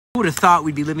Who would have thought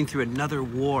we'd be living through another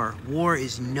war? War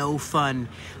is no fun.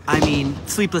 I mean,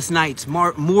 sleepless nights,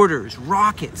 mortars,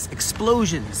 rockets,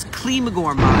 explosions,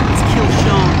 Klimagor mines,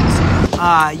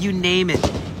 kill-shows, you name it.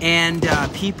 And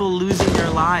people losing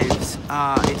their lives.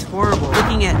 It's horrible.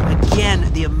 Looking at,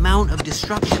 again, the amount of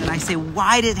destruction, and I say,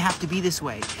 why did it have to be this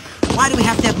way? Why do we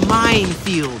have to have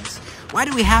minefields? Why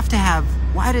do we have to have,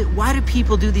 why do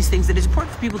people do these things? And it's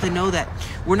important for people to know that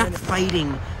we're not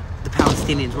fighting the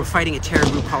Palestinians. We're fighting a terror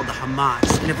group called the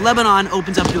Hamas. And if Lebanon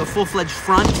opens up to a full-fledged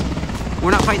front,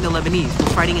 we're not fighting the Lebanese.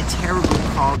 We're fighting a terror group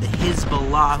called the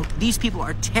Hezbollah. These people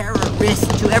are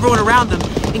terrorists to everyone around them,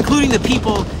 including the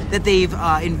people that they've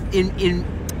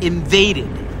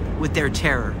invaded with their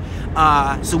terror.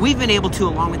 So we've been able to,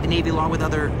 along with the Navy, along with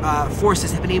other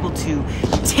forces, have been able to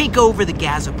take over the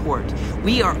Gaza port.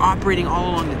 We are operating all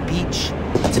along the beach.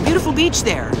 It's a beautiful beach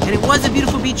there, and it was a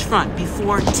beautiful beachfront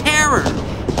before terror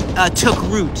took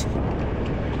root.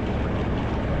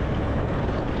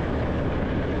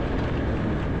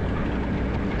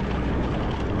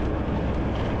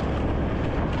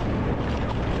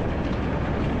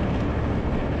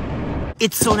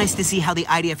 It's so nice to see how the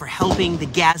IDF are helping the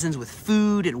Gazans with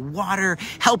food and water,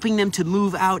 helping them to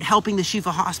move out, helping the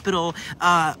Shifa hospital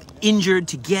injured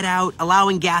to get out,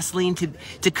 allowing gasoline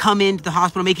to come into the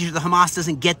hospital, making sure the Hamas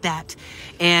doesn't get that.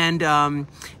 And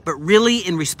but really,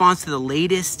 in response to the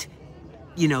latest,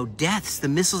 deaths, the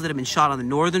missiles that have been shot on the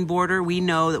northern border, we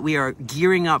know that we are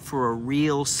gearing up for a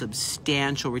real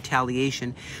substantial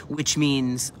retaliation, which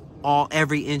means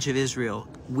every inch of Israel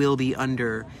will be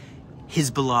under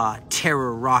Hezbollah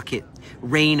terror rocket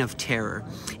reign of terror,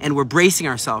 and we're bracing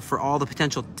ourselves for all the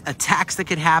potential attacks that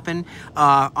could happen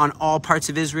on all parts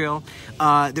of Israel.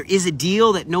 There is a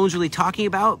deal that no one's really talking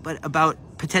about, but about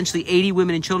potentially 80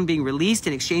 women and children being released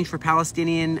in exchange for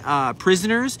Palestinian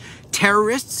prisoners,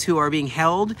 terrorists who are being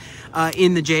held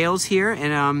in the jails here.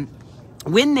 And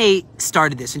when they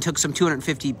started this and took some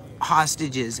 250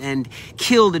 hostages and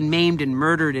killed and maimed and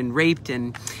murdered and raped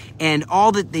and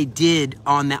all that they did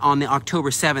on the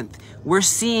October 7th, we're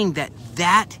seeing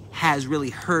that has really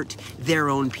hurt their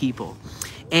own people.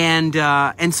 And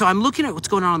so I'm looking at what's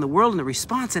going on in the world and the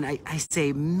response, and I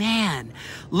say, man,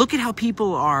 look at how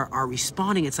people are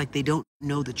responding. It's like they don't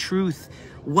know the truth.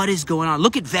 What is going on?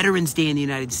 Look at Veterans Day in the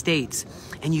United States,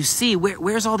 and you see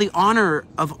where's all the honor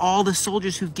of all the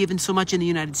soldiers who've given so much in the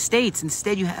United States.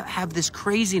 Instead, you have this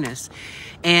craziness.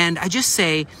 And I just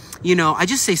say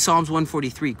Psalms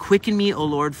 143, quicken me, O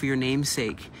Lord, for your name's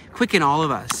sake. Quicken all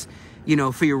of us,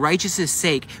 for your righteousness'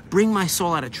 sake. Bring my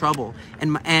soul out of trouble,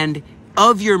 and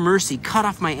of your mercy, cut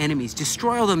off my enemies.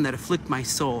 Destroy all them that afflict my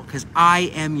soul, because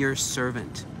I am your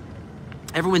servant.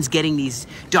 Everyone's getting these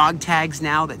dog tags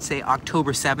now that say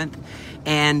October 7th,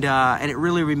 and it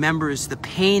really remembers the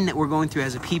pain that we're going through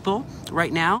as a people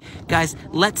right now. Guys,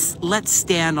 let's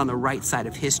stand on the right side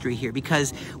of history here,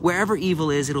 because wherever evil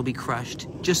is, it'll be crushed.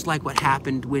 Just like what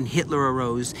happened when Hitler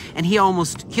arose, and he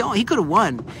could have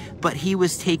won, but he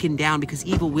was taken down because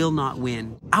evil will not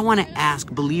win. I want to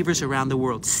ask believers around the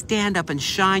world, stand up and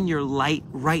shine your light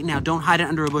right now. Don't hide it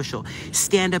under a bushel.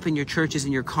 Stand up in your churches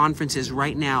and your conferences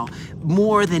right now,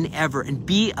 more than ever, and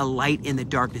be a light in the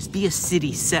darkness. Be a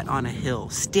city set on a hill.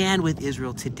 Stand with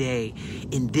Israel today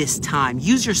in this time.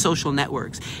 Use your social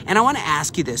networks. And I want to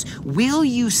ask you this. Will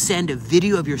you send a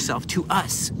video of yourself to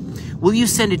us? Will you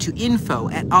send it to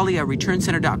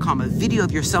info@aliyareturncenter.com, a video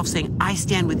of yourself saying, I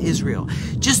stand with Israel?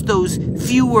 Just those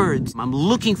few words. I'm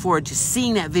looking forward to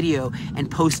seeing that video and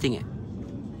posting it.